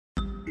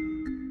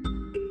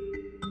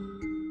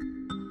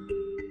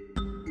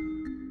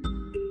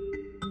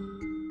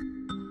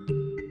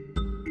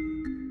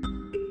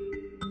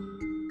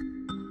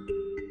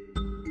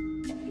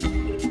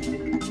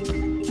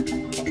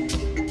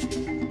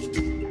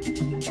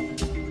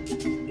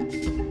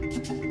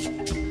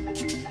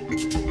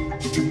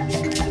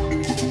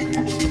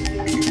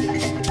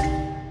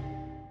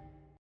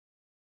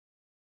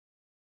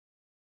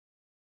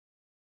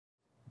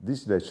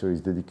this lecture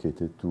is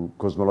dedicated to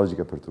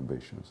cosmological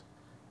perturbations.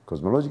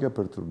 Cosmological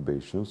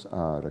perturbations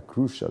are a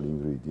crucial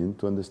ingredient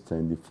to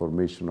understand the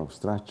formation of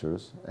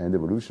structures and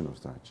evolution of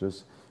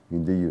structures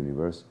in the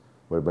universe,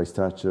 where by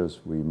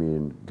structures we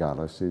mean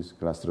galaxies,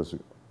 clusters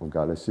of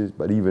galaxies,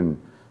 but even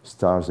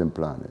stars and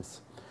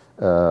planets.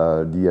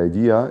 The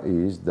idea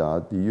is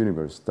that the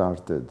universe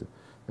started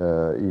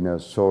in a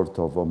sort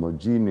of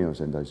homogeneous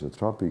and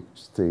isotropic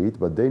state,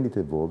 but then it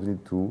evolved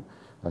into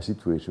a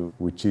situation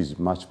which is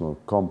much more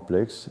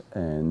complex,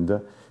 and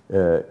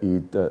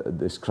it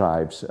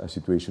describes a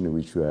situation in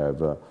which you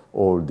have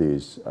all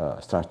these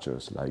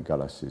structures like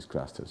galaxies,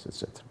 clusters,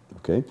 etc.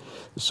 Okay,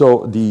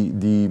 so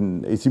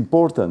it's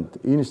important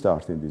in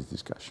starting this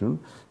discussion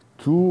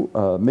to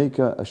make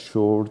a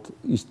short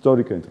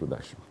historical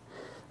introduction.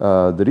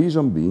 The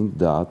reason being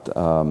that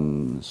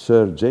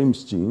Sir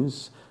James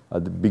Jeans,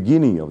 at the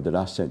beginning of the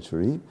last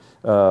century,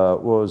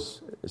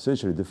 was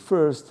essentially the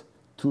first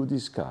to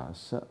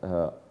discuss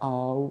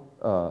how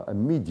a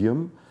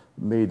medium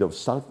made of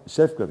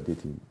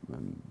self-gravitating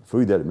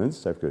fluid elements,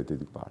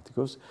 self-gravitating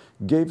particles,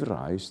 gave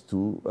rise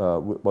to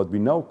what we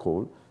now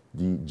call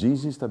the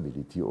Jeans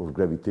instability or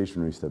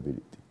gravitational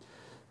instability.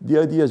 The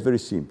idea is very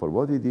simple.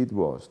 What he did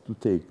was to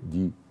take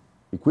the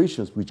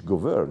equations which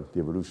govern the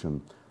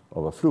evolution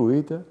of a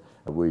fluid,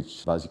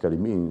 which basically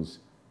means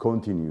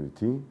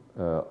continuity,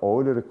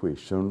 Euler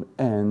equation,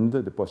 and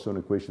the Poisson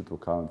equation to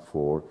account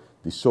for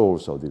the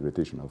source of the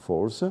gravitational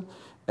force,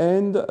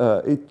 and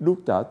it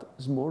looked at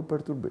small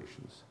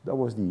perturbations. That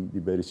was the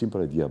very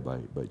simple idea by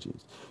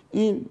Jeans.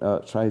 In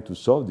trying to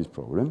solve this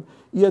problem,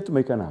 he had to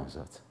make an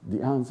ansatz. The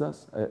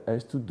ansatz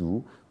has to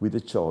do with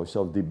the choice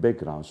of the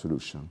background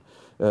solution.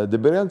 The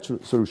background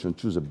solution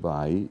chosen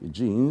by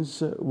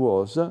Jeans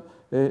was a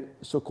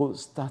so-called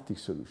static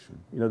solution.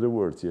 In other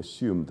words, he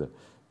assumed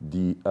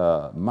the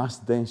mass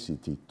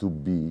density to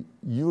be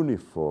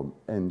uniform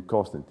and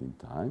constant in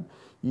time.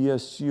 He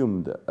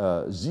assumed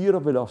zero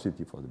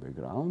velocity for the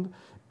background,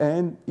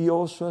 and he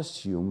also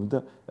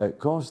assumed a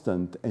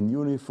constant and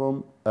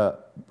uniform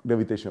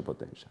gravitational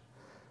potential.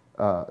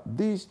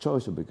 This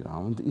choice of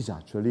background is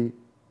actually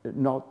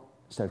not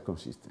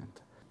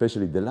self-consistent.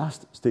 Especially the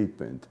last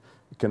statement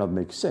cannot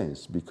make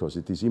sense because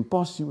it is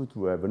impossible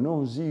to have a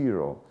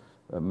non-zero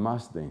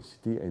mass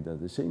density and at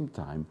the same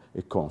time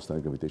a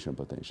constant gravitational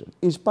potential.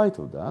 In spite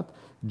of that,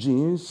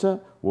 Jeans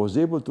was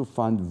able to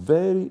find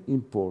very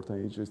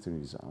important, interesting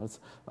results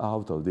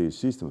out of this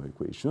system of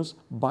equations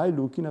by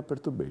looking at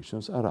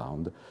perturbations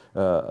around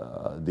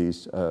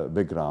this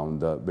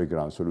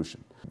background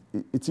solution.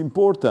 It's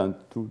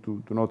important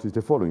to notice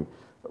the following.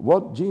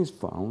 What Jeans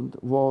found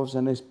was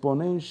an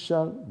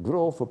exponential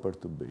growth of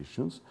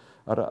perturbations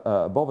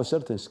above a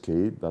certain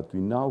scale that we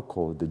now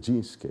call the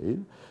Jeans scale.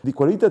 The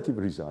qualitative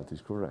result is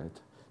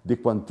correct. The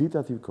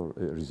quantitative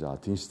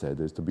result instead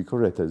is to be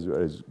correct, as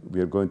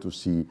we are going to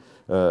see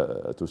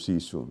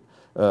soon.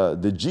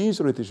 The Jeans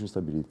rotation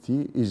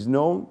stability is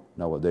known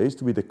nowadays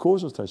to be the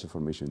cause of structure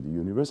formation in the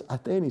universe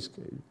at any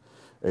scale.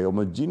 A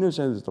homogeneous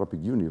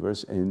isotropic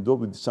universe, and though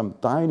with some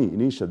tiny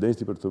initial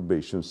density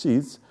perturbation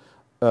seeds,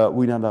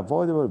 will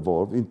unavoidably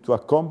evolve into a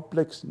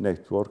complex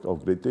network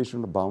of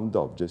gravitational bound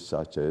objects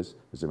such as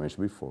I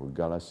mentioned before,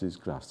 galaxies,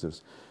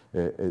 clusters,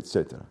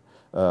 etc.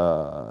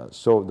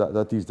 So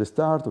that is the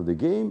start of the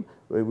game.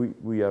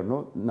 We are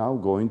now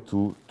going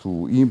to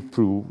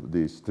improve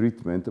this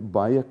treatment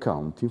by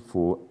accounting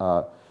for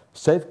a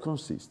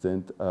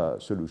self-consistent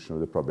solution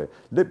of the problem.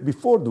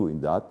 Before doing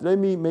that, let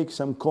me make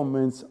some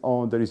comments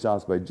on the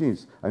results by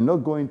Jeans. I'm not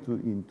going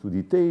into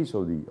details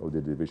of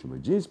the derivation by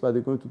Jeans, but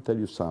I'm going to tell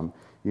you some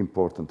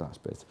important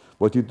aspects.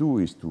 What you do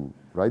is to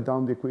write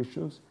down the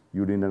equations,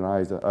 you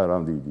linearize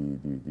around the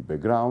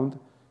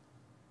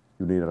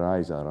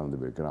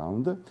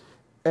background,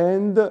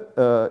 and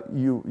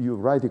you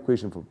write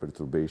equation for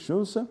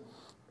perturbations,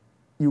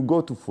 you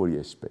go to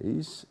Fourier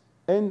space,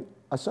 and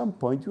at some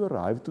point you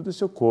arrive to the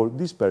so-called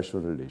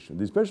dispersion relation.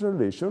 Dispersion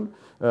relation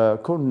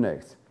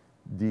connects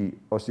the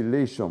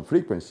oscillation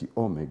frequency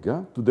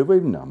omega to the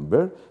wave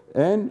number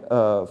and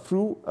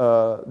through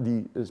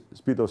the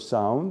speed of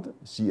sound,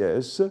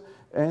 Cs,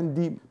 and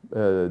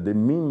the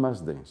mean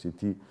mass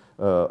density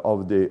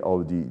of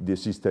the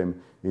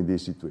system in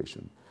this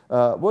situation.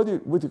 What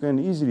you can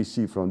easily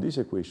see from this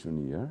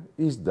equation here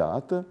is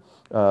that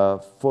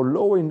for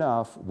low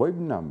enough wave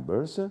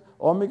numbers,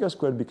 omega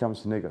squared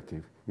becomes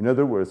negative. In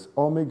other words,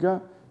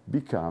 omega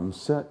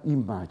becomes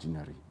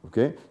imaginary.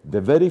 Okay?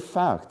 The very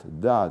fact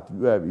that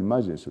you have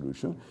imaginary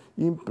solution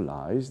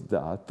implies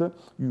that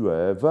you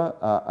have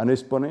an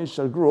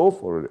exponential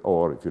growth,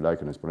 or if you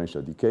like, an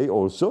exponential decay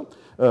also,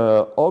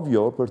 of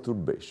your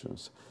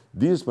perturbations.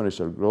 This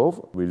exponential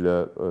growth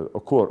will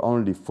occur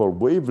only for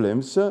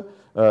wavelengths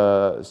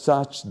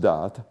such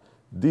that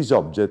this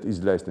object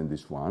is less than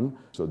this one.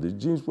 So the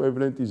Jeans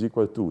wavelength is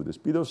equal to the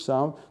speed of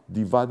sound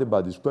divided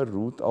by the square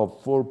root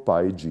of 4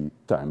 pi g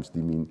times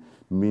the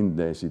mean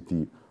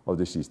density of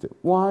the system.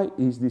 Why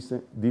is this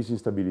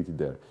instability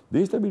there? The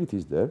instability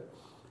is there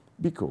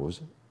because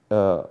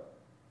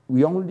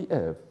we only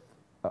have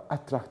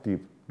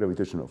attractive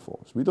gravitational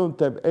force. We don't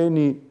have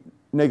any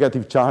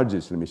negative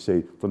charges, let me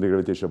say, from the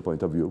gravitational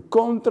point of view,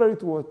 contrary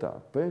to what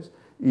happens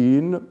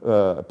in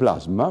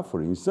plasma,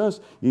 for instance,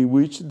 in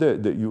which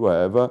you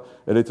have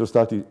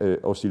electrostatic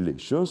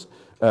oscillations.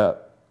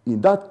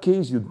 In that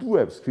case, you do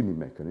have screening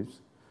mechanisms.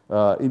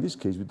 In this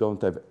case, we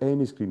don't have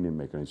any screening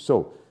mechanism.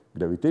 So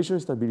gravitational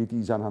instability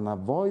is an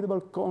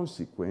unavoidable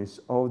consequence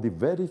of the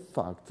very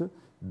fact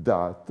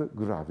that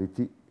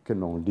gravity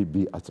can only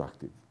be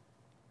attractive.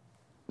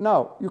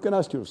 Now, you can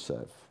ask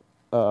yourself,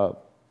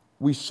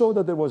 we saw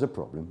that there was a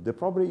problem. The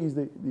problem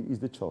is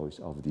the choice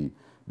of the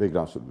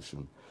background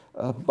solution.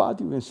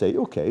 But you can say,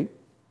 okay,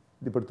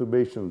 the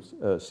perturbations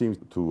seem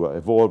to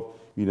evolve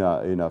in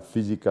a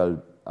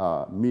physical,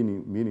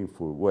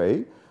 meaningful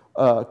way.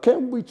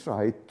 Can we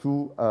try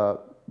to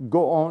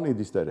go on in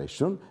this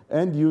direction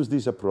and use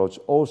this approach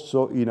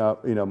also in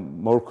a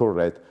more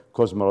correct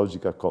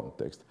cosmological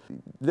context?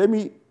 Let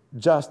me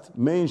just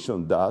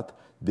mention that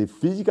the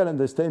physical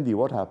understanding of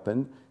what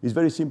happened is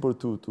very simple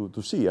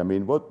to see. I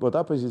mean, what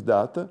happens is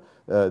that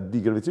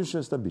the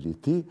gravitational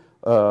stability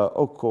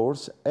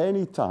occurs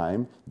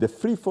anytime the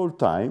free fall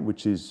time,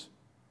 which is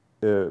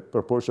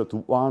proportional to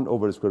 1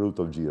 over the square root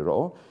of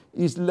 0,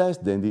 is less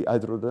than the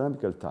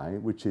hydrodynamical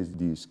time, which is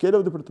the scale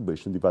of the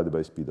perturbation divided by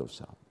the speed of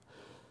sound.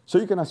 So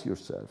you can ask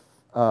yourself,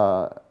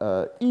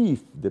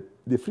 if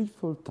the free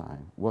fall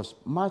time was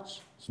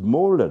much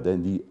smaller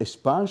than the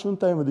expansion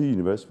time of the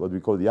universe, what we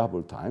call the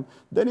Hubble time,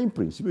 then in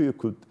principle you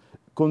could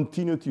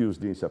continue to use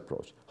this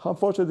approach.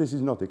 Unfortunately, this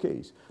is not the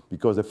case,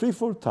 because the free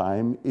fall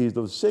time is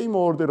of the same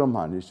order of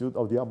magnitude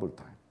of the Hubble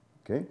time.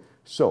 Okay?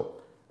 So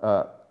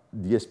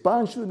the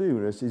expansion of the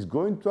universe is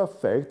going to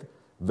affect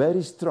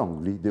very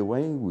strongly the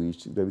way in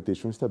which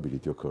gravitational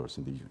stability occurs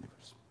in the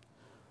universe.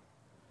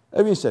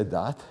 Having said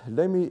that,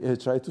 let me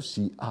try to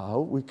see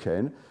how we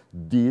can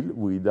deal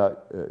with the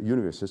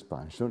universe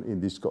expansion in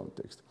this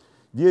context.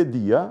 The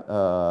idea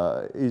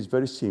is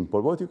very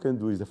simple. What you can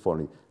do is the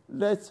following.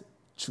 Let's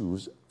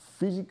choose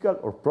physical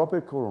or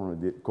proper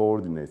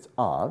coordinates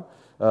R,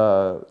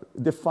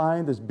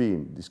 defined as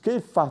being the scale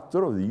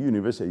factor of the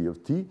universe A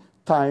of t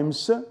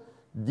times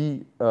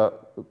the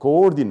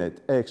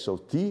coordinate x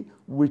of t,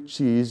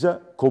 which is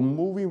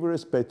commoving with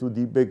respect to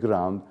the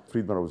background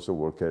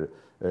Friedmann-Robinson-Walker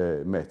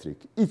metric.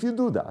 If you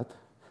do that,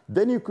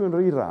 then you can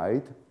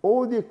rewrite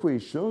all the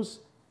equations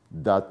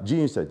that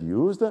Jeans had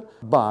used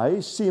by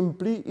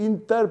simply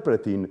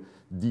interpreting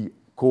the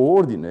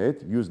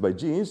coordinate used by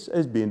Jeans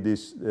as being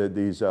this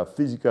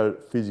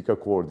physical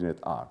coordinate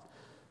r.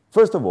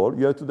 First of all,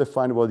 you have to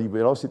define what the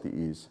velocity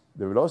is.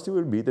 The velocity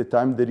will be the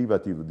time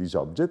derivative of this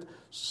object,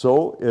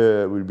 so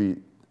will be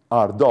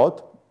r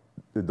dot,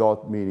 the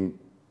dot meaning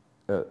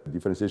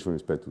differentiation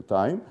with respect to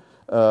time,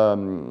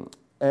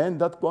 and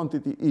that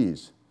quantity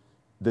is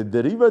the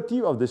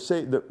derivative of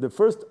the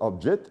first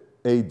object,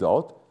 a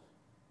dot,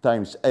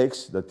 times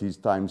x, that is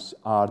times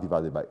r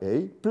divided by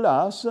a,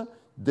 plus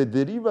the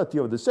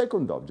derivative of the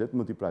second object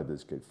multiplied by the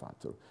scale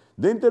factor.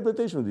 The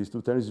interpretation of these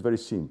two terms is very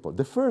simple.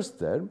 The first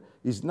term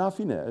is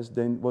nothing else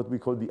than what we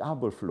call the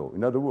Hubble flow.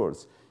 In other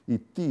words,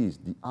 it is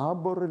the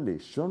Hubble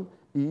relation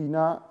in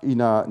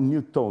a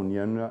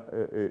Newtonian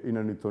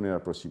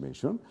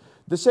approximation.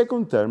 The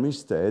second term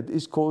instead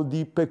is called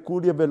the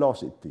peculiar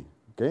velocity.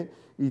 Okay?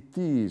 It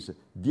is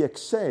the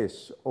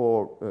excess,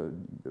 or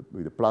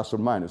with a plus or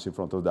minus in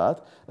front of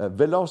that,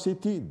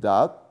 velocity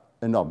that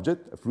an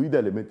object, a fluid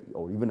element,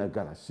 or even a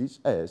galaxy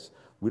has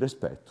with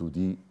respect to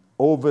the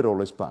overall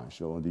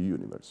expansion of the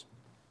universe.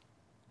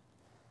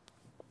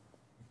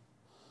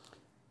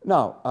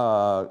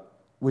 Now,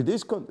 with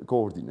these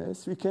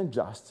coordinates, we can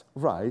just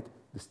write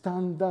the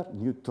standard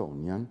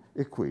Newtonian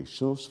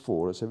equations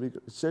for a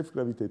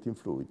self-gravitating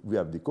fluid. We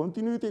have the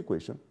continuity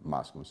equation,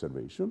 mass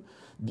conservation,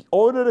 the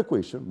Euler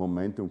equation,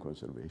 momentum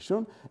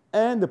conservation,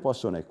 and the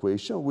Poisson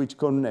equation, which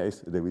connects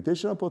the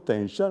gravitational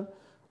potential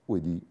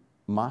with the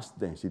mass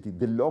density,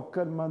 the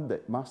local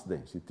mass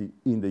density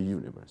in the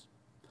universe.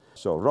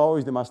 So rho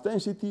is the mass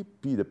density,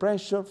 P the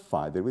pressure,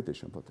 phi the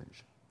gravitational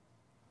potential.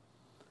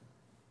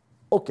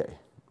 Okay,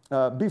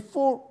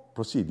 before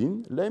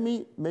proceeding, let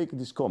me make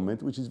this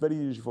comment, which is very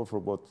useful for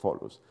what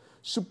follows.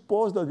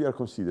 Suppose that we are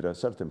considering a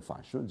certain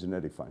function,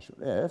 generic function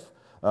f,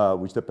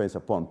 which depends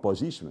upon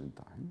position and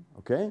time,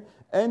 okay?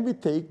 And we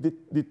take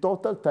the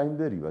total time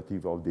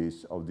derivative of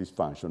this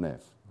function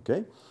f,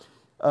 okay?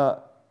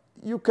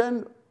 You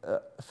can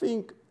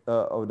think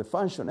of the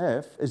function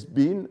f as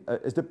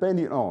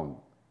depending on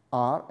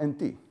r and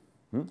t,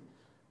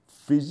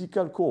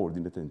 physical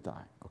coordinate and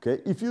time, okay?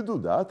 If you do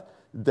that,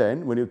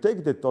 then when you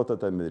take the total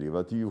time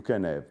derivative, you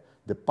can have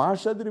the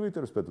partial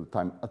derivative with respect to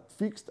time at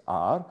fixed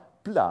r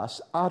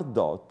plus r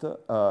dot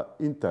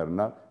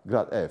internal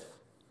grad f,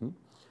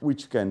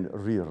 which can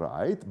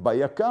rewrite by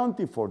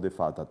accounting for the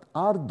fact that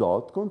r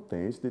dot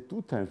contains the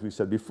two terms we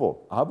said before,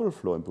 Hubble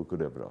flow and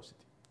peculiar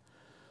velocity.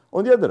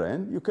 On the other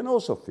hand, you can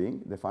also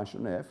think the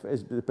function f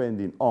as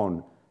depending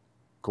on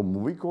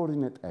commoving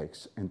coordinate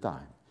x and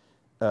time.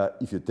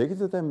 If you take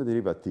the time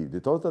derivative, the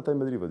total time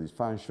derivative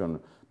function,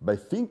 by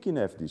thinking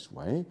f this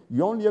way,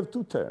 you only have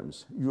two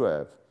terms. You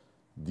have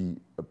the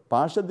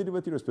partial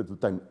derivative with respect to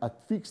time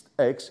at fixed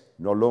x,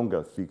 no longer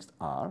at fixed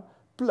r,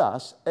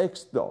 plus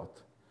x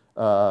dot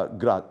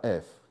grad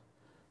f.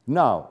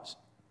 Now,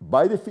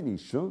 by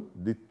definition,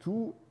 the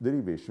two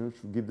derivations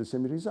should give the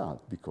same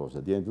result, because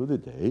at the end of the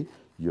day,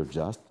 you're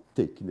just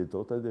taking the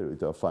total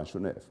derivative of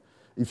function f.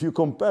 If you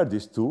compare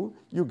these two,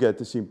 you get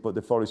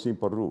the following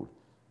simple rule.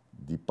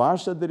 The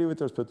partial derivative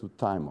with respect to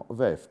time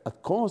of f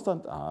at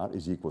constant r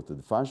is equal to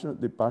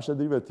the partial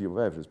derivative of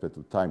f with respect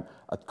to time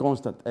at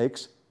constant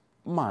x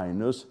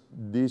minus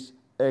this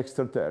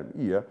extra term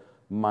here,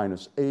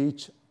 minus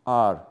h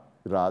r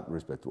grad with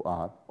respect to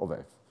r of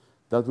f.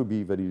 That would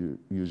be very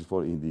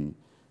useful in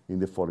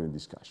the following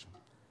discussion.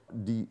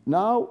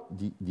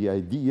 The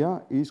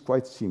idea is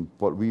quite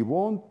simple. We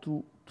want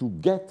to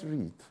get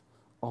rid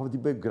of the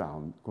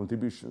background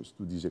contributions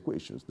to these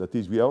equations. That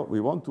is, we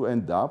want to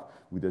end up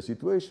with a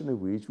situation in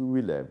which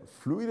we will have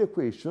fluid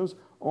equations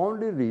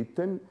only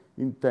written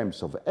in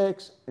terms of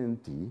x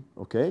and t,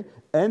 okay,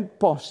 and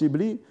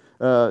possibly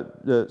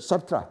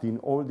subtracting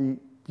all the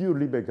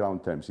purely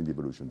background terms in the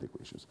evolution of the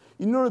equations.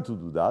 In order to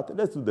do that,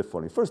 let's do the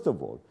following. First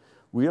of all,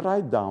 we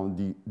write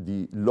down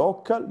the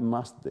local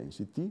mass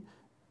density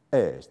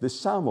as the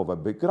sum of a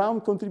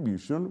background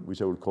contribution,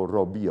 which I will call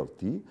rho b of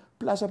t,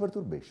 plus a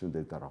perturbation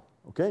delta rho.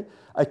 Okay?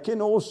 I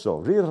can also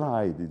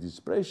rewrite the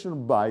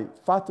expression by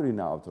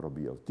factoring out rho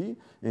b of t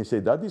and say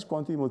that this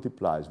quantity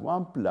multiplies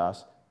 1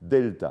 plus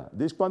delta.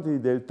 This quantity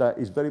delta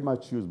is very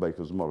much used by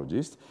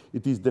cosmologists.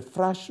 It is the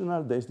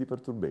fractional density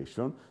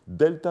perturbation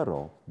delta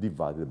rho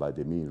divided by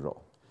the mean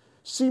rho.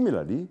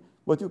 Similarly,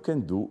 what you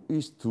can do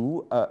is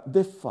to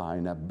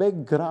define a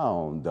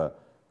background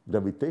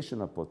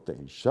gravitational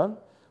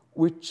potential,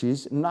 which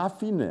is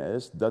nothing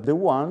else than the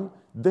one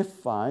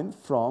defined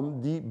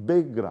from the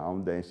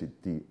background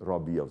density rho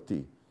b of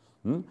t.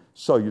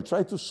 So you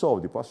try to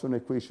solve the Poisson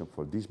equation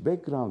for this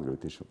background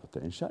gravitational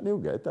potential, and you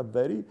get a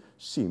very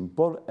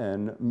simple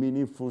and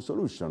meaningful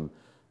solution.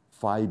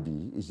 Phi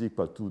b is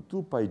equal to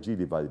 2 pi g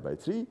divided by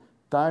 3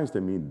 times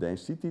the mean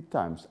density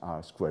times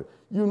r squared.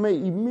 You may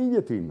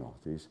immediately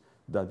notice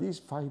that this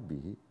phi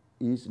b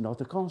is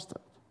not a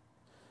constant.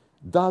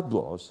 That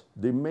was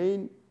the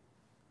main,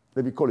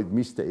 let me call it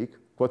mistake,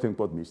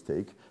 quote-unquote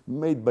mistake,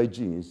 made by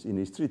Jeans in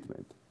his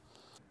treatment.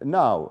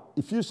 Now,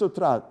 if you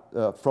subtract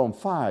from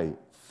phi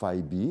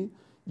b,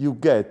 you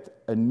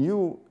get a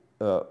new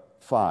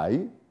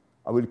phi,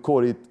 I will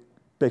call it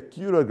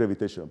peculiar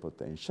gravitational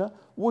potential,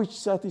 which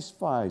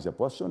satisfies a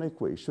Poisson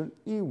equation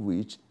in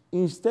which,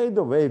 instead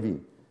of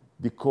having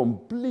the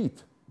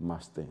complete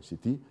mass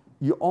density,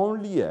 you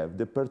only have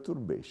the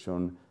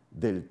perturbation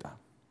delta.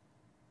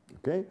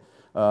 Okay?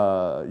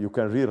 You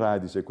can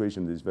rewrite this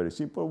equation in this very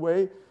simple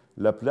way.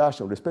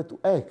 Laplacian with respect to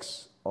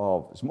x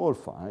of small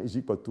phi is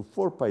equal to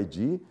 4 pi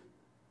g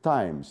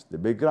times the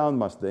background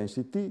mass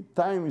density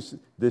times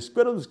the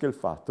square of the scale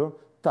factor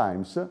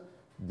times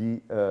the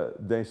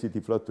density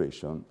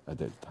fluctuation at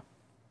delta.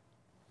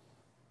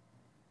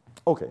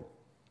 Okay.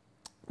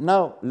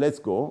 Now let's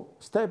go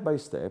step by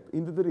step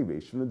in the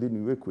derivation of the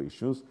new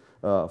equations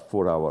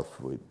for our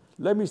fluid.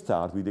 Let me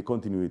start with the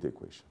continuity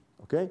equation.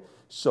 Okay?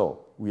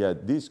 So we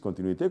had this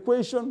continuity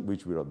equation,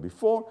 which we wrote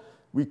before.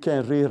 We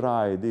can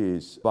rewrite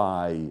this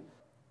by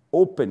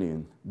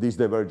opening this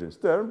divergence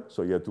term.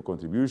 So you have two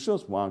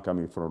contributions, one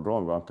coming from rho,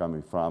 one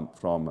coming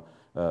from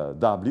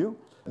W.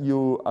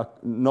 You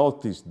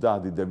notice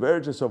that the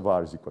divergence of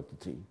R is equal to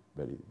 3,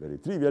 very, very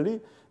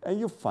trivially. And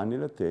you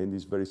finally attain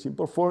this very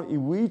simple form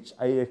in which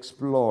I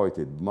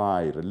exploited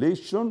my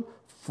relation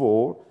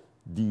for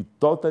the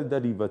total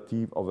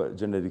derivative of a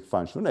generic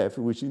function f,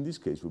 which in this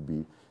case would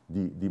be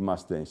the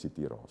mass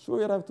density rho. So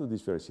we arrive to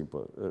this very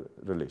simple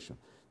relation.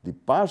 The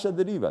partial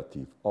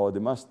derivative of the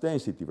mass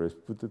density with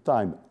respect to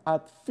time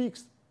at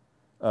fixed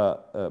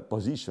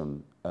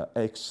position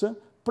x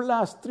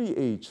plus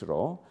 3h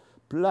rho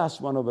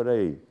plus 1 over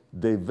a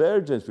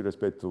divergence with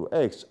respect to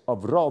x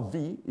of rho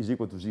v is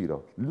equal to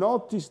 0.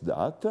 Notice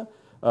that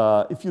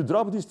if you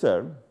drop this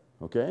term,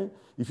 okay,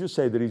 if you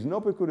say there is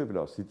no peculiar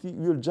velocity,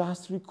 you'll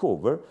just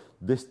recover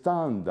the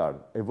standard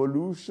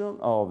evolution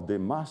of the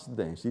mass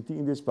density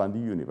in the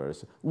expanding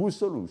universe, whose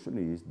solution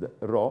is the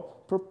rho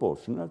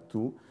proportional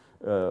to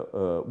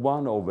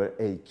 1 over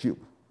a cube,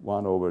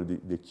 1 over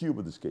the cube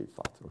of the scale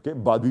factor. Okay?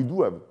 But we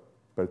do have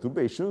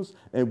perturbations,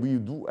 and we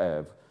do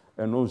have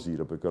a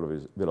non-zero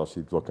peculiar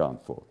velocity to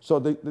account for. So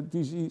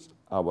this is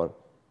our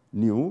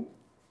new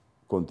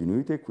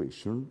continuity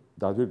equation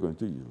that we're going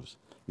to use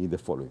in the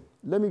following.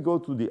 Let me go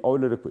to the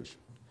Euler equation.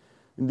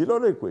 In the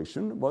Euler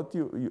equation, what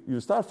you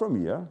start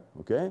from here,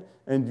 okay,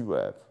 and you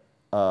have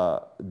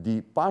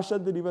the partial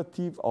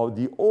derivative of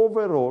the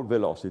overall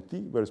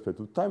velocity with respect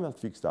to time at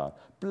fixed r,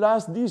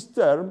 plus this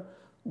term,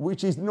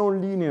 which is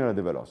non-linear at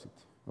the velocity.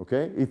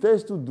 Okay? It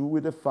has to do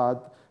with the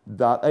fact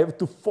that I have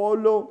to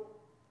follow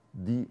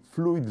the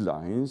fluid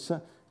lines.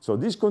 So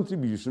this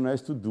contribution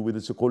has to do with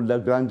the so-called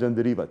Lagrangian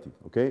derivative.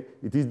 Okay?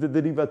 It is the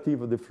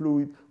derivative of the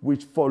fluid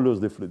which follows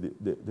the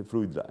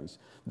fluid lines.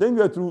 Then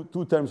you have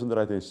two terms on the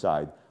right-hand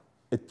side.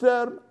 A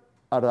term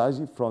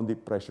arising from the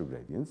pressure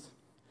gradients,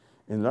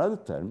 and another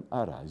term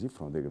arising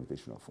from the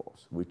gravitational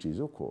force, which is,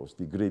 of course,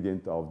 the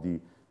gradient of the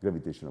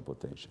gravitational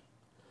potential.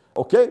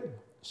 Okay,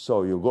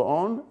 so you go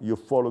on, you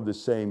follow the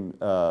same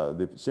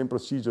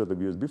procedure that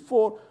we used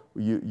before.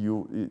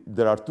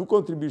 There are two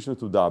contributions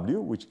to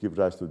W, which give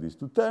rise to these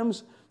two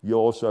terms. You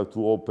also have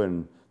to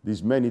open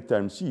these many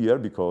terms here,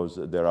 because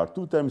there are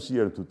two terms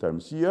here and two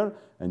terms here,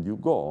 and you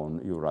go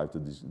on, you arrive to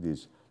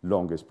this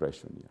long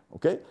expression here,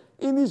 okay?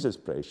 In this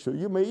expression,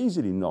 you may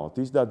easily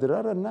notice that there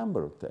are a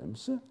number of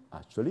terms,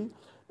 actually,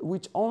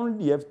 which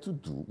only have to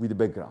do with the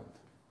background,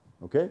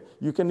 okay?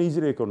 You can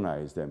easily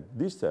recognize them.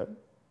 This term,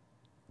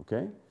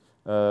 okay?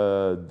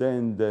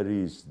 Then there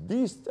is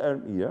this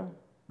term here,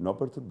 no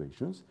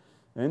perturbations,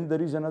 and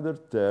there is another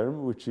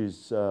term which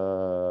is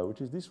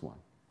this one,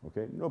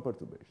 okay? No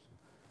perturbations.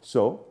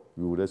 So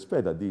we would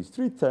expect that these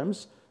three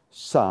terms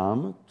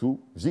sum to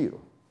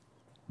 0.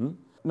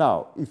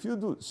 Now, if you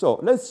do so,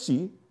 let's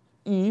see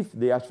if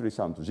they actually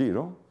sum to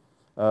 0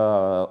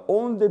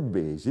 on the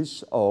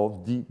basis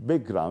of the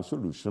background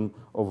solution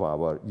of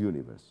our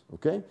universe.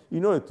 Okay?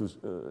 In order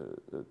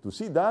to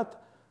see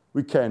that,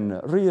 we can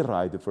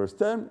rewrite the first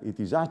term. It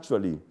is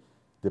actually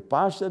the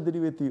partial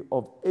derivative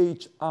of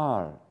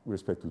HR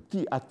with respect to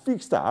t at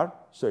fixed r.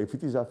 So if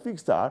it is at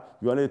fixed r,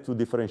 you only have to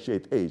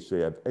differentiate h. So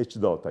you have h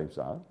dot times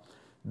r.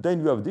 Then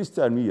you have this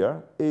term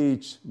here,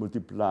 h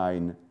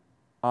multiplying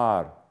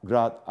r,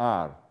 grad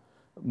r,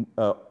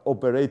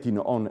 operating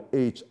on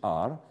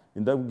hr,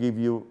 and that will give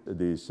you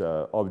this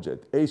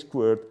object, a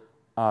squared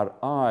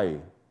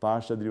ri,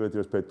 partial derivative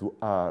with respect to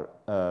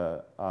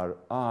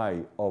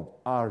ri of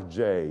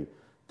rj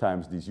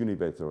times this unit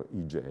vector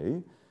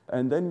ej.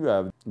 And then you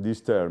have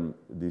this term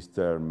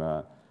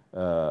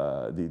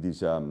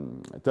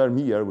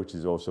here, which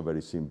is also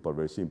very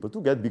simple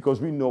to get, because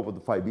we know what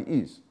the phi b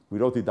is. We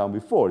wrote it down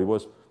before. It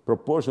was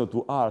proportional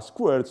to r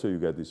squared, so you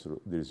get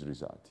this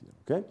result here,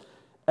 okay?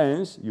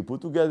 Hence, you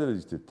put together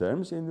these two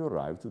terms, and you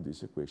arrive to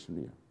this equation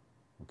here,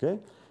 okay?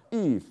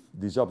 If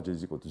this object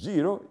is equal to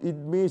 0, it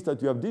means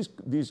that you have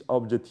this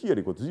object here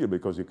equal to 0,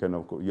 because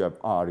you have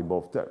r in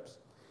both terms.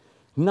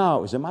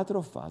 Now, as a matter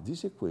of fact,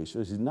 this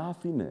equation is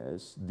nothing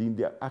else than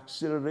the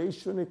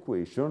acceleration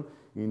equation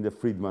in the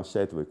Friedman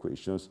set of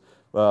equations,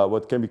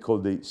 what can be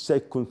called the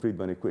second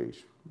Friedman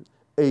equation.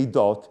 A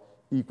dot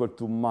equal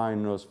to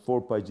minus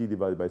 4 pi g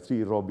divided by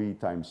 3 rho b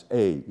times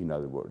A, in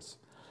other words.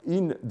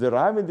 In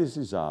deriving this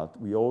result,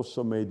 we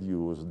also made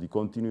use of the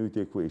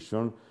continuity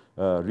equation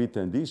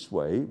written this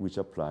way, which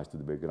applies to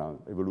the background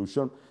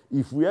evolution.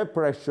 If we have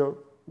pressure,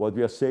 what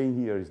we are saying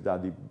here is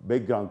that the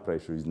background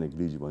pressure is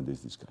negligible in this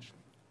discussion.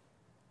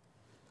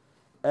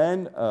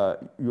 And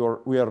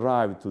we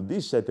arrive to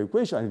this set of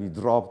equations, and we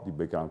drop the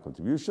background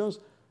contributions.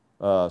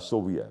 So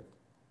we have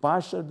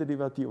partial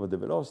derivative of the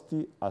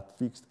velocity at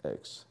fixed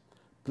x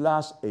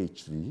plus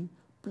hv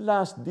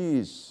plus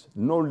this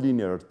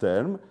nonlinear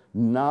term,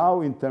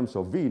 now in terms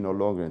of v, no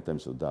longer in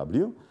terms of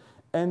w.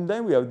 And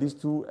then we have these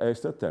two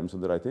extra terms on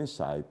the right-hand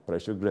side,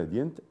 pressure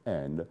gradient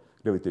and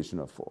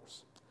gravitational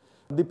force.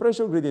 The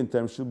pressure gradient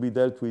term should be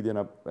dealt with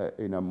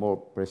in a more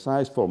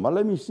precise form. But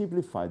let me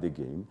simplify the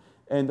game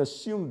and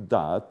assume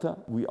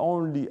that we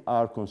only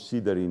are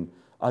considering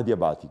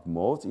adiabatic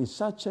modes. In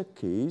such a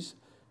case,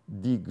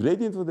 the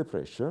gradient of the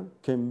pressure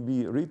can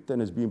be written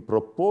as being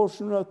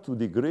proportional to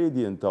the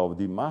gradient of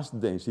the mass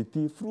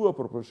density through a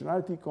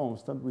proportionality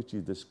constant, which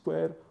is the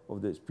square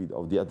of the speed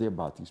of the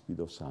adiabatic speed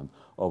of sound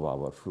of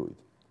our fluid.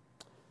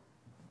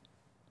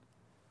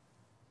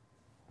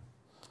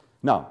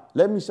 Now,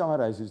 let me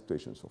summarize the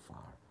situation so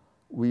far.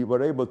 We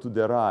were able to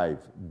derive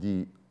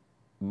the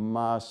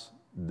mass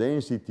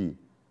density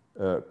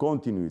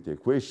continuity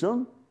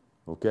equation,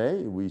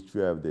 okay, which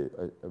we have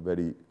a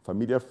very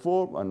familiar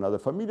form, another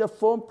familiar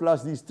form,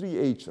 plus these three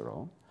h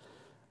rho.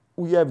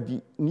 We have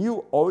the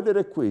new Euler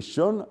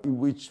equation in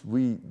which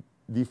we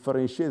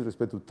differentiate with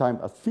respect to time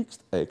at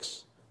fixed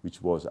x,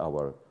 which was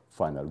our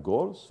final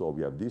goal. So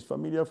we have this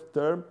familiar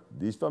term,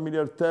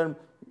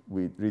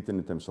 written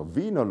in terms of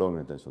v, no longer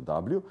in terms of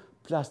w,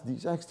 plus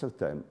this extra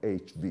term,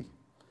 hv.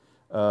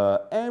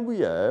 And we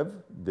have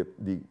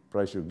the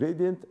pressure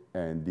gradient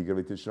and the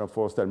gravitational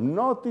force term.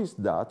 Notice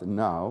that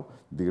now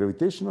the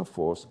gravitational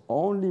force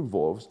only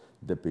involves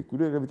the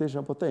peculiar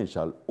gravitational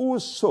potential,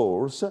 whose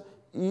source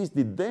is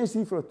the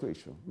density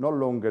fluctuation, no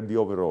longer the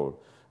overall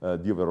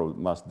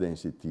mass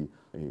density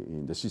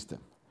in the system.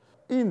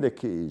 In the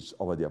case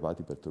of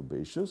adiabatic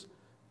perturbations,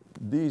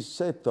 this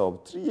set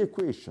of three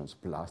equations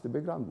plus the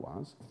background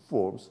ones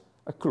forms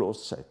a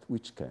closed set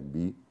which can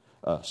be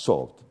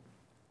solved.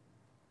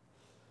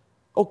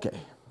 Okay,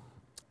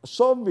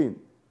 solving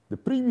the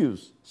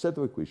previous set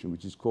of equations,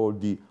 which is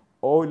called the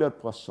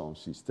Euler-Poisson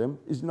system,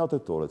 is not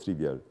at all a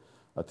trivial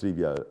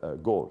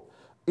goal.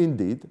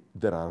 Indeed,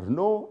 there are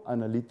no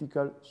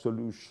analytical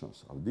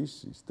solutions of this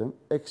system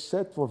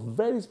except for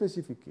very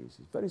specific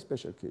cases, very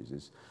special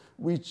cases,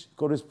 which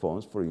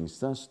corresponds, for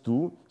instance,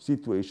 to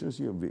situations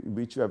in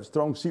which you have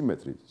strong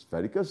symmetry,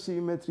 spherical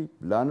symmetry,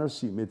 planar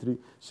symmetry,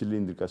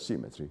 cylindrical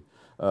symmetry.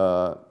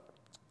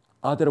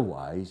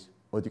 Otherwise,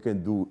 what you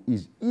can do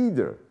is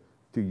either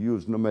to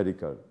use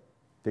numerical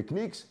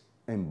techniques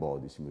and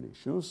body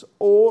simulations,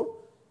 or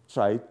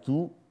try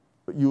to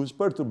use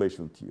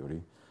perturbation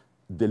theory.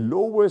 The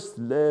lowest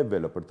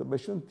level of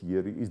perturbation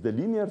theory is the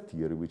linear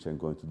theory, which I'm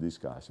going to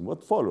discuss in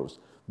what follows,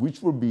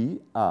 which will be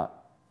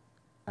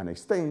an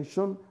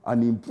extension,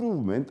 an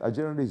improvement, a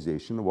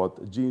generalization of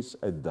what Jeans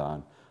had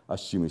done,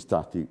 assuming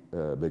static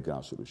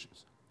background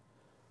solutions.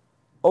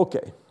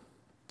 Okay,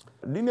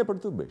 linear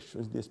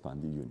perturbations, the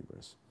expanding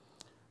universe.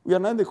 We are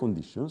now in the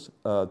conditions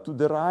to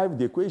derive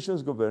the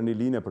equations governing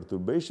linear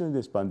perturbation in the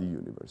expanding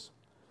universe.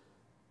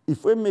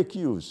 If we make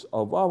use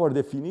of our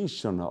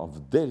definition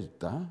of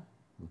delta,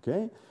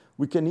 okay,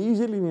 we can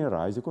easily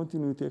linearize the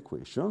continuity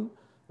equation,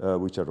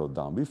 which I wrote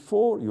down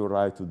before. You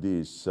arrive to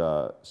this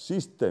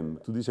system,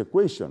 to this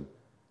equation.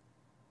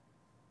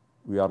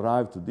 We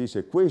arrive to this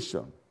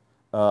equation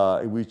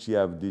in which you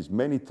have these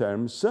many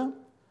terms.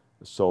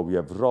 So we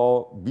have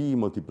rho b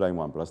multiplying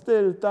 1 plus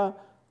delta.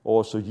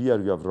 Also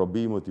here you have rho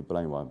b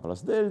multiplying 1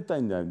 plus delta,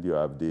 and then you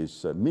have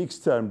this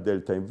mixed term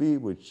delta in v,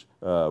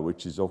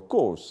 which is of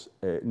course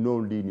a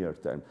non-linear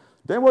term.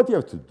 Then what you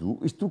have to do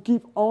is to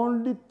keep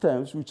only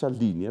terms which are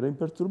linear in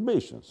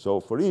perturbation. So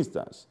for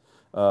instance,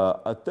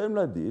 a term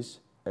like this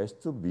has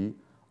to be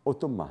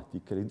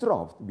automatically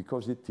dropped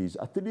because it is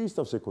at least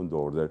of second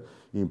order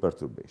in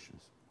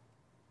perturbations.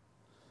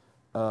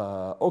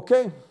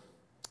 Okay,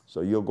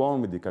 so you go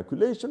on with the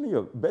calculation,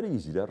 you very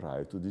easily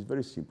arrive to this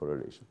very simple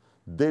relation.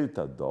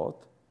 Delta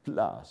dot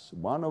plus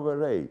 1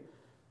 over a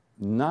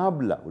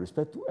nabla with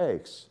respect to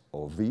x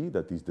of v,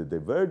 that is the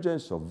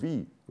divergence of v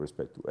with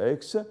respect to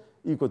x,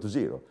 equal to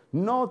 0.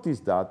 Notice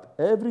that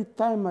every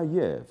time I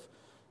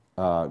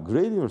have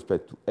gradient with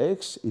respect to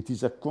x, it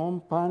is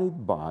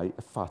accompanied by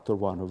a factor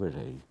 1 over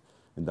a.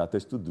 And that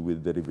has to do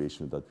with the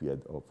derivation that we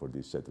had for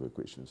this set of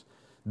equations.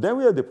 Then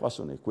we have the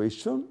Poisson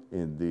equation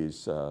in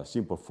this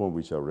simple form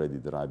which I already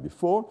derived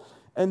before.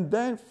 And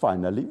then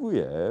finally we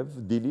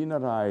have the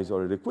linearized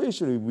Euler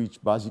equation in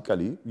which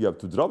basically you have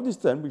to drop this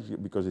term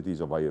because it is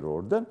of higher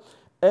order.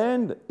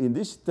 And in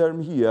this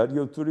term here,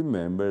 you have to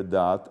remember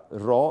that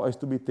rho has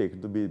to be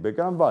taken to be the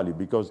background value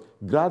because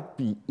grad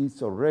p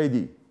is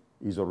already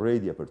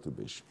a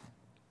perturbation.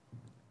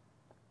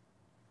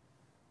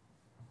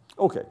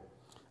 Okay,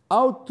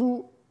 how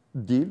to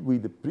deal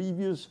with the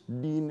previous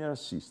linear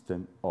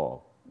system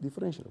of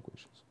differential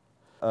equations?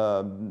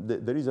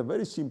 There is a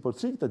very simple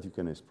trick that you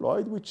can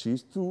exploit, which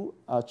is to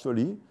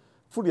actually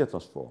Fourier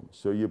transform.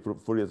 So you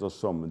Fourier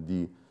transform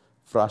the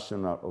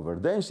fractional over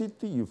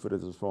density, you Fourier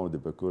transform the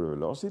peculiar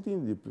velocity,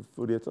 and you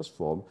Fourier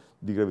transform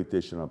the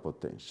gravitational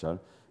potential.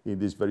 In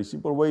this very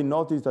simple way,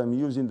 notice I'm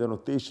using the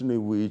notation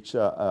in which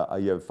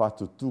I have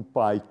factor 2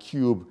 pi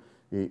cube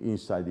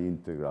inside the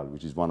integral,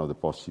 which is one of the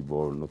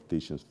possible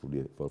notations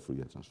for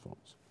Fourier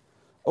transforms.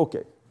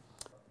 Okay,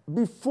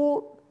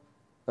 before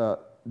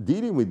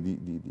dealing with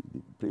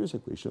the previous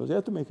equations, I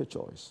have to make a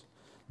choice.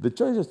 The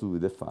choice has to do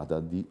with the fact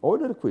that the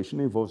Euler equation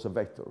involves a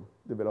vector,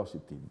 the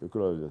velocity, the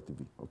peculiar velocity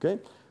v, okay?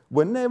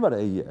 Whenever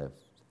I have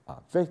a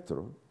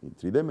vector in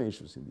 3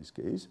 dimensions in this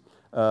case,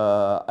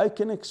 I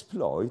can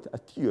exploit a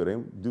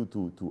theorem due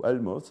to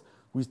Helmholtz,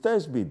 which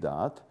tells me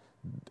that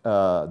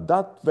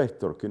that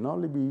vector can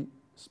only be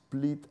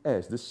split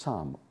as the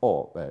sum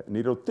of an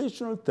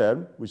irrotational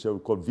term, which I will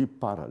call v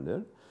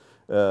parallel,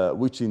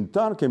 which in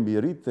turn can be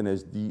written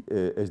as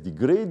the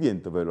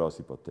gradient of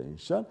velocity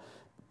potential,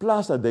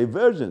 plus a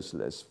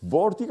divergenceless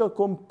vertical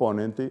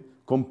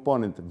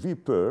component v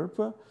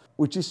perp,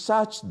 which is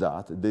such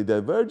that the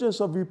divergence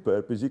of v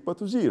perp is equal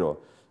to 0,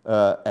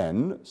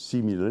 and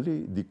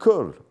similarly the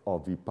curl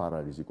of v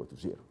parallel is equal to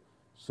 0.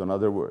 So in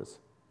other words,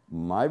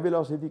 my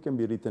velocity can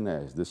be written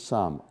as the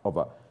sum of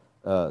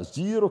a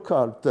 0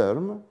 curl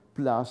term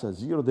plus a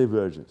 0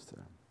 divergence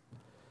term.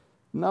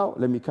 Now,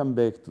 let me come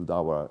back to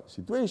our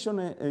situation,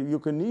 and you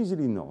can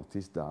easily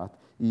notice that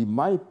in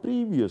my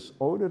previous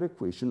Euler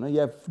equation, I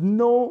have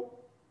no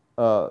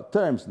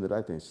terms on the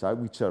right-hand side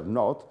which are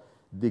not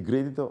the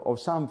gradient of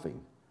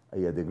something. I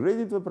had the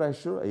gradient of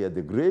pressure, I had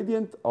the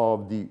gradient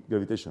of the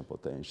gravitational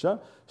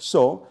potential,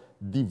 so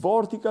the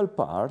vertical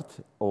part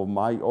of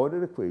my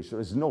Euler equation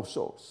has no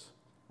source,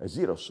 a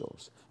 0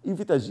 source. If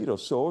it has 0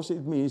 source,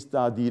 it means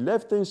that the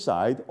left-hand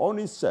side on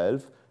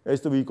itself has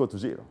to be equal to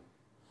 0.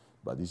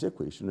 But this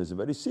equation has a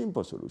very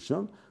simple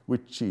solution,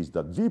 which is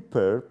that v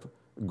perp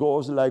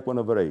goes like 1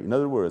 over a. In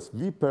other words,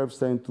 v perps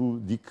tend to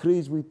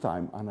decrease with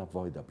time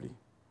unavoidably.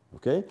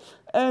 Okay?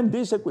 And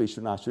this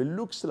equation actually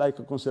looks like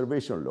a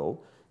conservation law.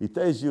 It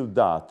tells you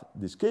that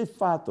the scale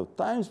factor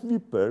times v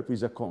perp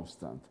is a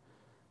constant.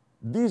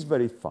 This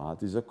very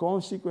fact is a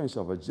consequence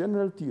of a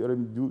general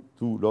theorem due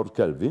to Lord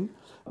Kelvin,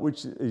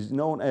 which is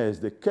known as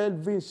the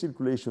Kelvin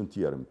circulation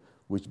theorem,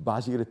 which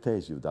basically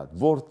tells you that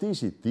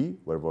vorticity,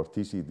 where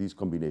vorticity is this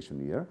combination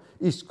here,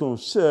 is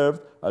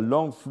conserved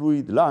along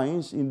fluid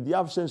lines in the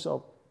absence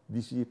of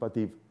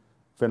dissipative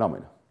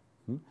phenomena.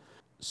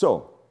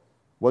 So,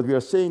 what we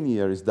are saying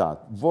here is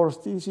that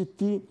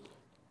vorticity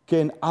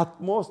can at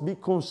most be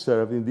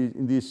conserved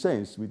in this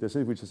sense, with the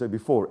sense which I said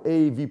before,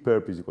 A V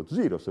perp is equal to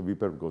 0, so V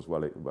perp goes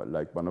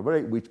like 1 over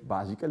A, which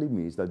basically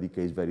means that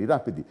decays very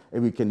rapidly,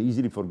 and we can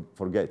easily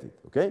forget it,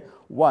 okay?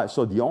 Why?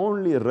 So the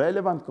only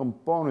relevant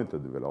component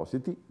of the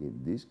velocity,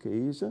 in this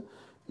case,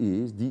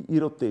 is the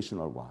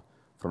irrotational one.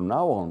 From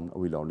now on, I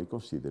will only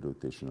consider the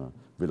rotational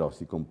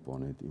velocity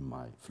component in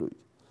my fluid.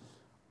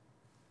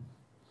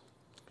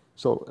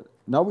 So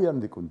now we are in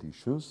the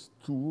conditions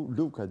to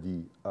look at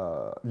the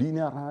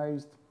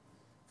linearized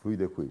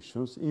fluid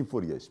equations in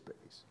Fourier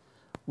space.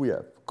 We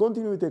have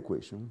continuity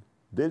equation,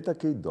 delta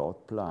k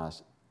dot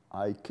plus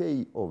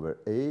ik over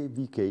a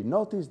vk.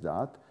 Notice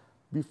that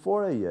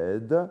before I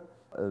had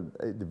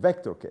the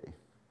vector k,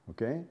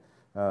 okay,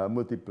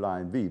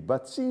 multiplying v.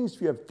 But since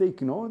we have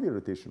taken only the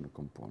rotational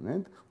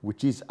component,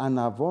 which is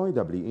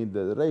unavoidably in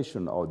the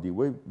direction of the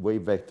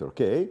wave vector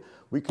k,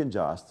 we can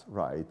just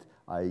write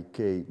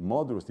ik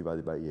modulus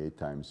divided by a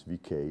times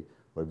vk,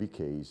 where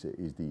vk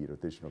is the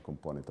rotational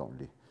component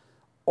only.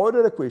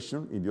 Other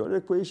equation, in the other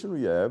equation,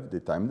 we have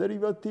the time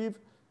derivative,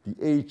 the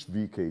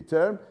hvk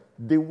term,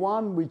 the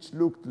one which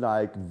looked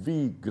like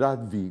v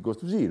grad v goes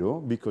to 0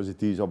 because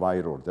it is of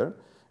higher order.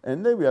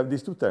 And then we have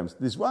these two terms,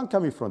 this one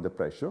coming from the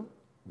pressure,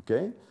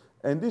 okay,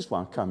 and this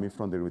one coming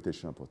from the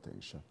gravitational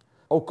potential.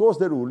 Of course,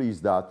 the rule is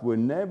that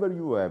whenever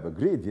you have a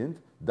gradient,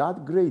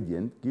 that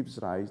gradient gives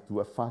rise to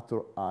a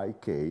factor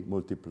ik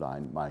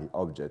multiplying my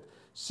object.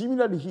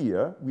 Similarly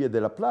here, we have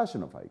the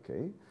Laplacian of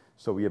ik.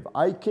 So we have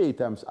ik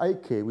times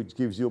ik, which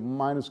gives you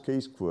minus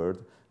k squared,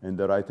 and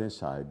the right-hand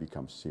side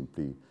becomes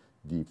simply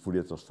the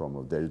Fourier transform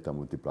of delta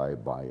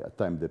multiplied by a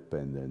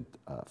time-dependent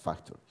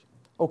factor.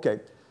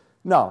 Okay,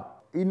 now,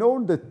 in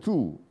order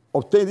to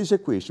obtain this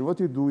equation, what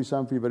you do is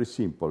something very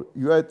simple.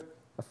 You add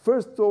a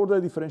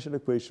first-order differential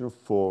equation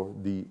for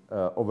the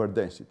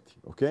overdensity,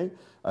 okay?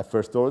 A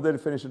first-order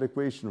differential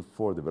equation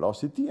for the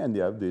velocity, and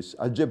you have this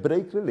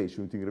algebraic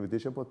relation between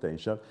gravitational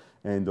potential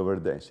and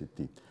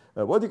overdensity.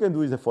 What you can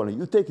do is the following.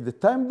 You take the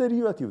time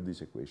derivative of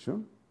this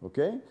equation,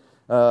 okay,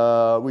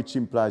 which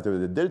implies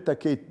the delta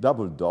k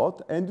double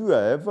dot, and you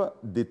have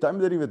the time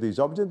derivative of this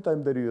object,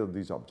 time derivative of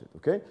this object,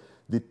 okay?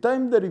 The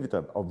time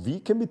derivative of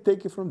v can be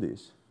taken from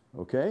this,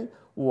 okay?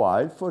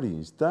 While, for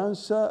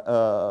instance,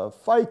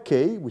 phi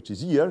k, which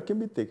is here, can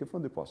be taken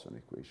from the Poisson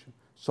equation.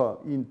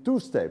 So in 2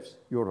 steps,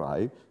 you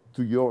arrive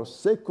to your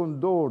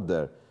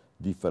second-order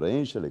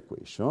differential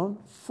equation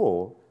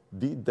for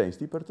the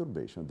density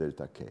perturbation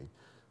delta k,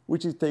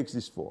 which it takes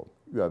this form.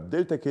 You have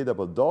delta k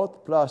double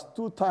dot plus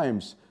 2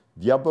 times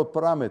the upper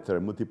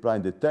parameter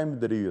multiplying the time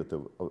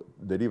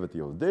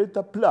derivative of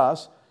delta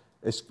plus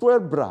a square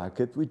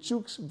bracket, which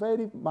looks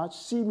very much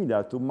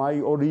similar to my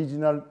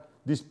original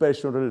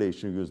dispersion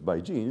relation used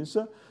by Jeans,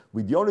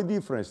 with the only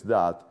difference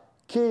that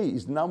k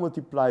is now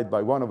multiplied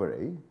by 1 over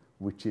a,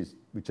 which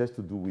has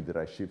to do with the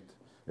redshift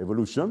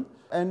evolution.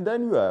 And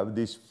then you have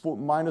this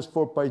minus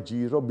 4 pi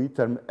g rho b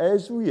term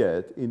as we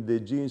had in the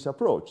Jeans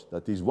approach.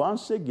 That is,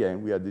 once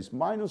again, we have this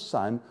minus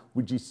sign,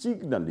 which is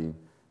signaling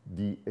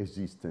the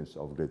existence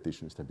of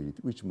gravitational stability,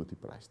 which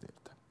multiplies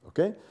delta,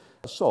 okay?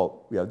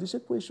 So we have this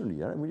equation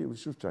here, and we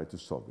should try to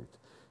solve it.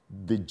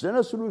 The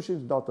general solution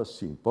is not as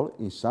simple.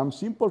 In some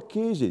simple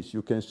cases,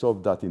 you can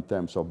solve that in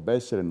terms of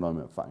Bessel and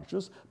Neumann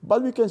functions,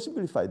 but we can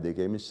simplify the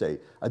game and say,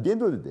 at the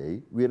end of the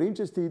day, we are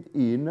interested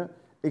in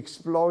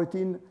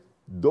exploiting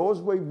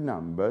those wave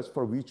numbers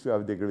for which we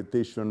have the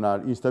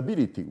gravitational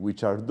instability,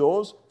 which are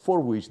those for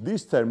which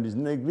this term is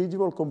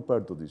negligible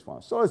compared to this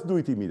one. So let's do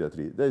it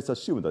immediately. Let's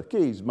assume that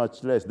k is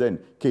much less than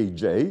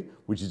kj,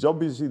 which is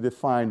obviously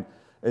defined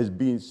as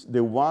being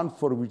the one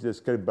for which the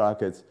square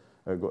brackets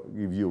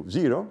give you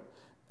 0.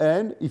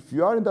 And if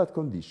you are in that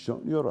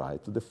condition, you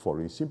arrive to the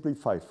following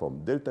simplified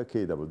form: delta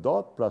k double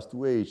dot plus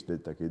 2h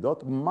delta k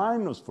dot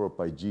minus 4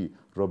 pi g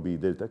rho b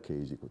delta k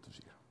is equal to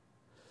 0.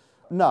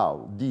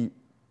 Now, the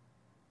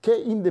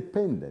k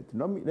independent,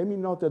 let me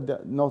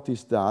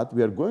notice that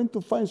we are going to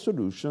find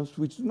solutions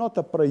which do not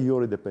a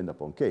priori depend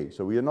upon k.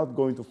 So we are not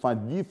going to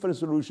find different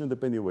solutions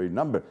depending on wave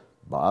number.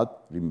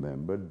 But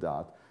remember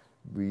that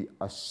we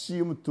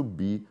assume to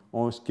be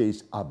on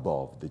scales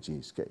above the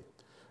Jeans scale.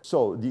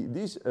 So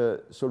these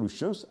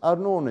solutions are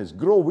known as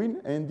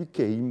growing and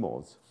decaying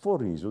modes for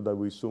reasons that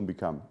will soon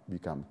become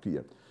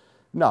clear.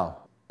 Now,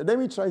 let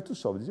me try to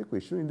solve this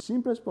equation in the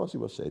simplest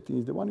possible setting,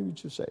 is the one in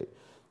which you say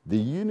the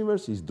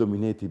universe is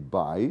dominated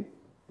by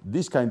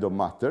this kind of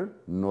matter,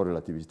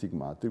 non-relativistic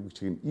matter, which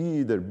can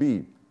either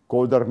be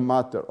cold dark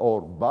matter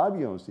or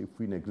baryons if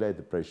we neglect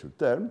the pressure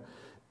term,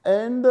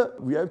 and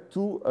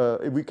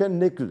we can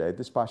neglect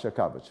the spatial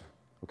curvature.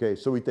 Okay,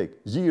 so we take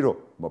 0,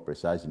 more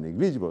precisely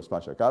negligible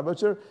spatial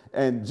curvature,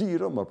 and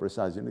 0, more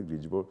precisely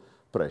negligible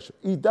pressure.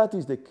 If that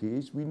is the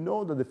case, we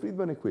know that the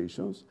Friedmann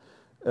equations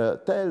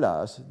tell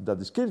us that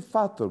the scale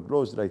factor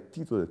grows like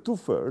t to the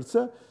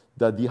 2/3,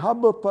 that the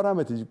Hubble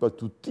parameter is equal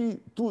to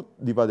 2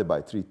 divided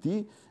by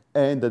 3t,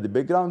 and that the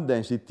background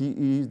density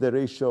is the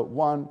ratio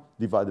 1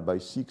 divided by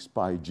 6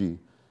 pi g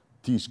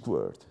t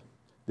squared.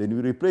 Then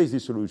we replace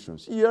these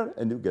solutions here,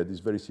 and you get this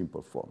very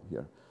simple form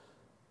here.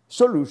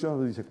 Solution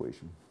of this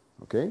equation.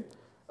 okay?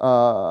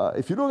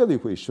 If you look at the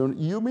equation,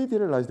 you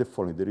immediately realize the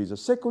following. There is a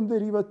second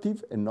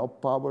derivative and no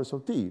powers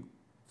of t.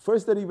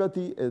 First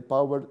derivative is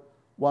power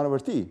 1 over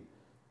t.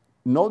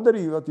 No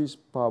derivative is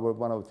power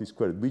 1 over t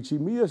squared, which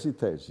immediately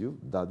tells you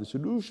that the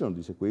solution of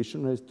this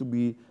equation has to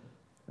be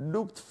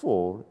looked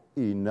for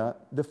in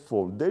the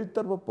form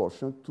delta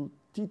proportional to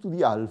t to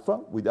the alpha,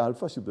 with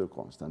alpha super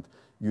constant.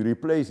 You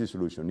replace the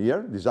solution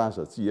here, this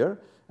answer's here,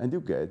 and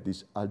you get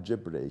this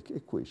algebraic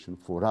equation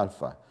for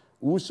alpha,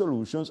 whose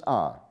solutions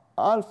are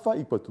alpha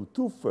equal to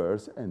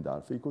 2/3 and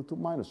alpha equal to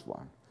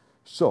 -1.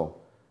 So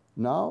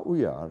now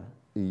we are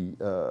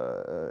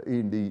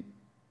in the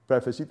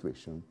perfect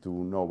situation to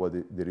know what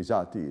the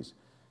result is.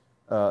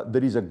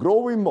 There is a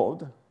growing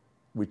mode,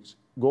 which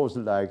goes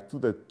like to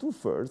the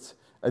 2/3,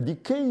 a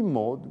decaying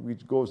mode,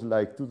 which goes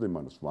like to the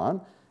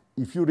 -1.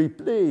 If you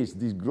replace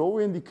this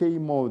growing and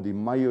decaying mode in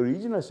my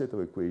original set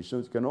of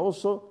equations, you can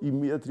also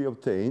immediately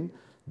obtain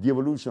the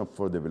evolution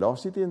for the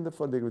velocity and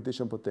for the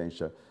gravitational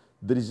potential.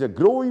 There is a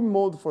growing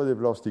mode for the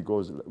velocity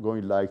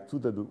going like to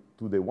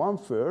the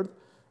 1/3,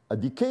 a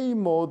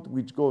decaying mode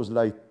which goes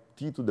like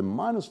t to the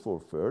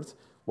 -4/3,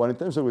 while in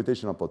terms of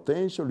gravitational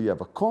potential, you have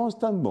a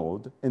constant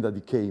mode and a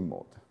decaying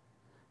mode,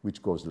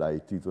 which goes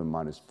like t to the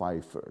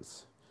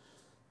 -5/3.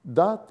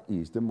 That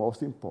is the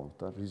most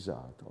important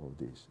result of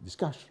this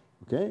discussion,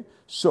 okay?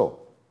 So,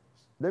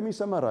 let me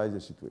summarize the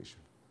situation.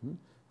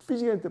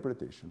 Physical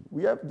interpretation.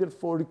 We have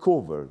therefore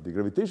recovered the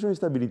gravitational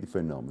instability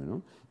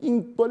phenomenon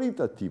in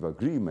qualitative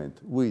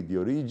agreement with the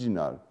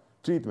original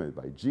treatment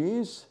by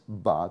Jeans,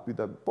 but with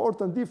an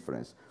important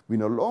difference. We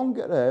no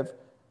longer have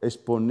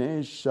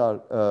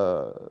exponential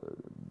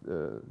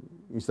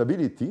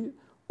instability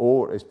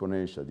or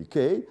exponential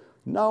decay.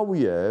 Now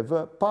we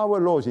have power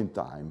laws in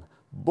time,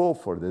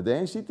 both for the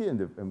density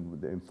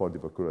and for the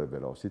particular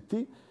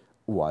velocity,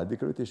 while the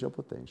gravitational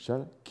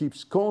potential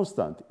keeps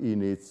constant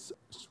in its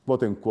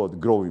quote-unquote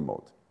growing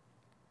mode.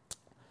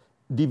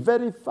 The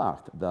very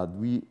fact that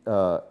we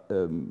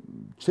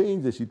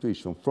change the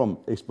situation from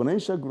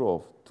exponential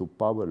growth to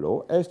power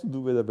law has to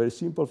do with a very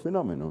simple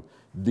phenomenon.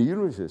 The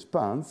universe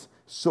expands,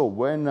 so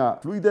when a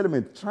fluid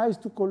element tries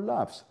to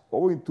collapse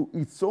owing to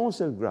its own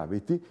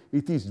self-gravity,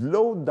 it is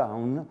slowed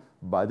down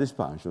by the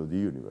expansion of the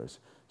universe.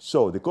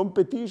 So the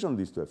competition of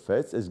these two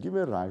effects has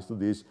given rise to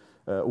this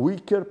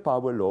weaker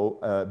power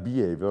law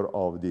behavior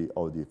of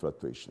the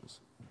fluctuations.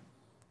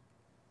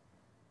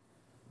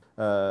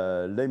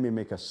 Let me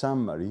make a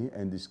summary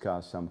and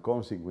discuss some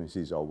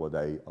consequences of what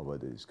I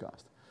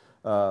discussed.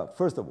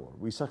 First of all,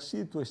 we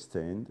succeed to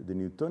extend the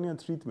Newtonian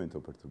treatment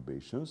of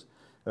perturbations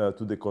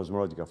to the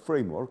cosmological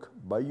framework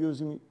by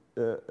using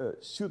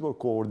suitable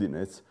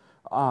coordinates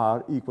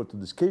r equal to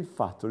the scale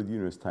factor of the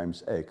universe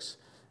times x,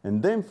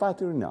 and then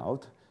factoring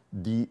out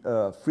the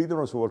freedom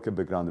of work and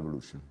background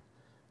evolution.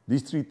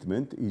 This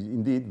treatment is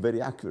indeed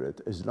very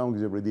accurate as long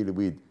as we deal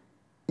with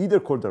either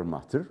cold dark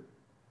matter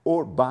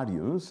or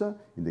baryons.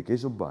 In the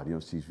case of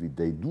baryons, since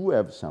they do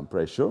have some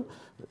pressure,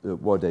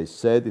 what I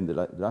said in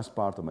the last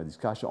part of my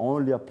discussion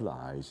only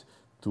applies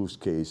to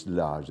scales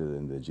larger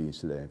than the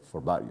Jeans length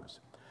for baryons.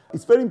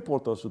 It's very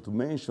important also to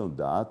mention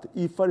that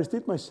if I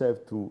restrict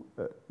myself to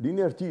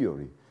linear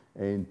theory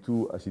and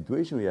to a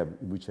situation in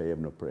which I have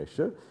no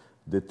pressure,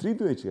 the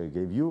treatment which I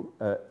gave you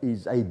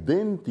is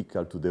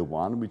identical to the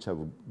one which I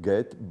would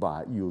get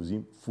by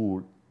using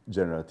full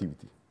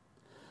generativity.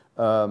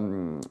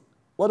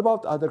 What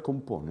about other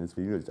components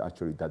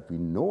actually that we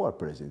know are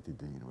present in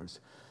the universe?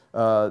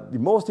 The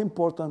most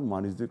important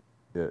one is the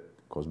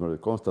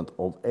cosmological constant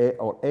of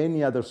or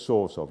any other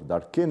source of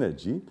dark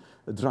energy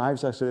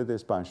drives accelerated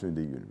expansion in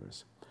the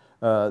universe.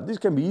 This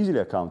can be easily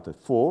accounted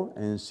for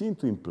and seem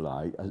to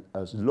imply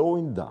a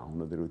slowing down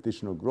of the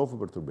gravitational growth of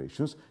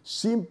perturbations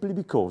simply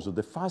because of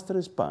the faster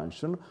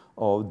expansion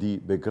of the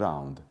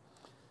background.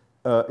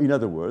 In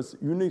other words,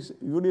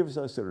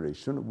 universal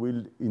acceleration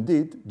will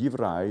indeed give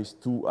rise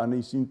to an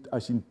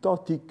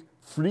asymptotic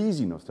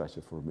freezing of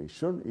structure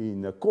formation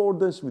in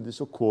accordance with the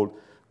so-called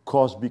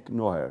cosmic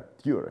Noether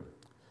theorem.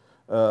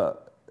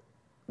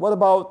 What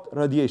about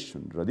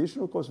radiation?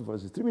 Radiation, of course,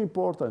 was extremely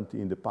important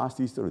in the past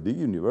history of the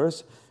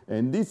universe,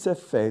 and its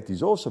effect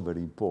is also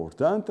very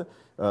important.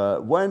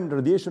 When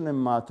radiation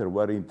and matter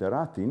were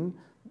interacting,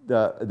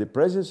 the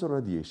presence of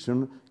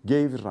radiation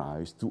gave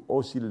rise to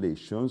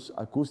oscillations,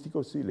 acoustic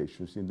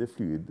oscillations in the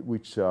fluid,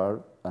 which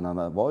are an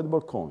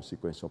unavoidable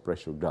consequence of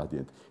pressure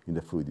gradient in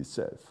the fluid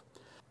itself.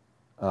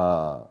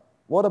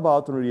 What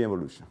about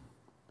re-evolution?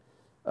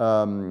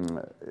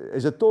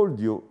 As I told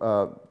you,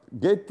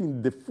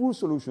 getting the full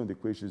solution of the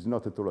equation is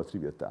not at all a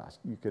trivial task.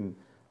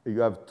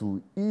 You have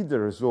to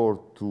either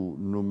resort to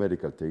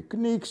numerical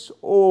techniques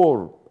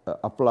or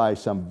apply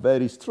some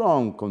very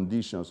strong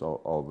conditions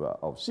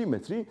of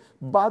symmetry,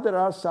 but there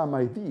are some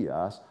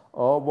ideas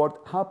of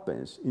what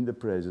happens in the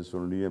presence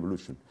of linear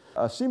evolution.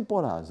 A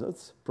simple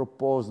ansatz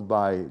proposed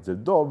by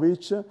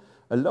Zeldovich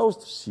allows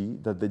to see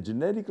that the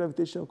generic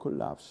gravitational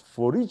collapse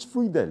for each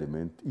fluid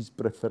element is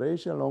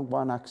preferential along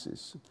one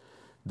axis,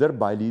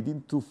 thereby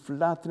leading to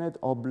flattened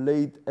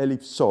oblate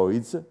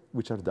ellipsoids,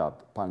 which are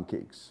dubbed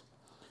pancakes.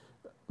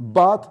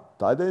 But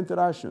tidal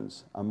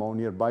interactions among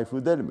nearby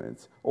fluid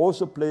elements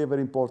also play a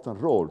very important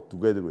role,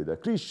 together with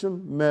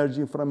accretion,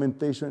 merging,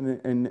 fragmentation,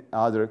 and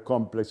other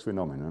complex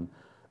phenomena,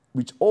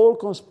 which all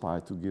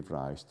conspire to give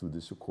rise to the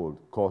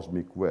so-called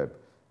cosmic web.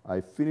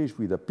 I finish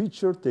with a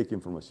picture taken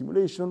from a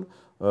simulation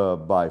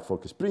by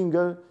Volker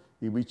Springer,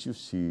 in which you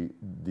see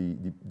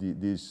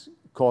this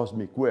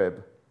cosmic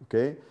web,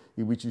 okay,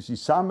 in which you see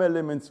some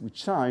elements which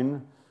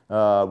shine,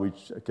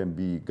 which can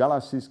be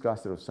galaxies,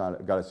 clusters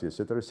of galaxies,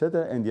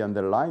 etc., and the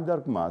underlying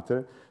dark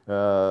matter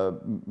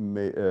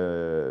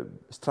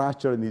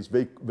structured in this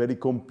very, very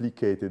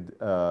complicated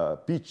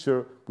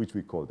picture, which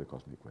we call the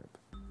cosmic web.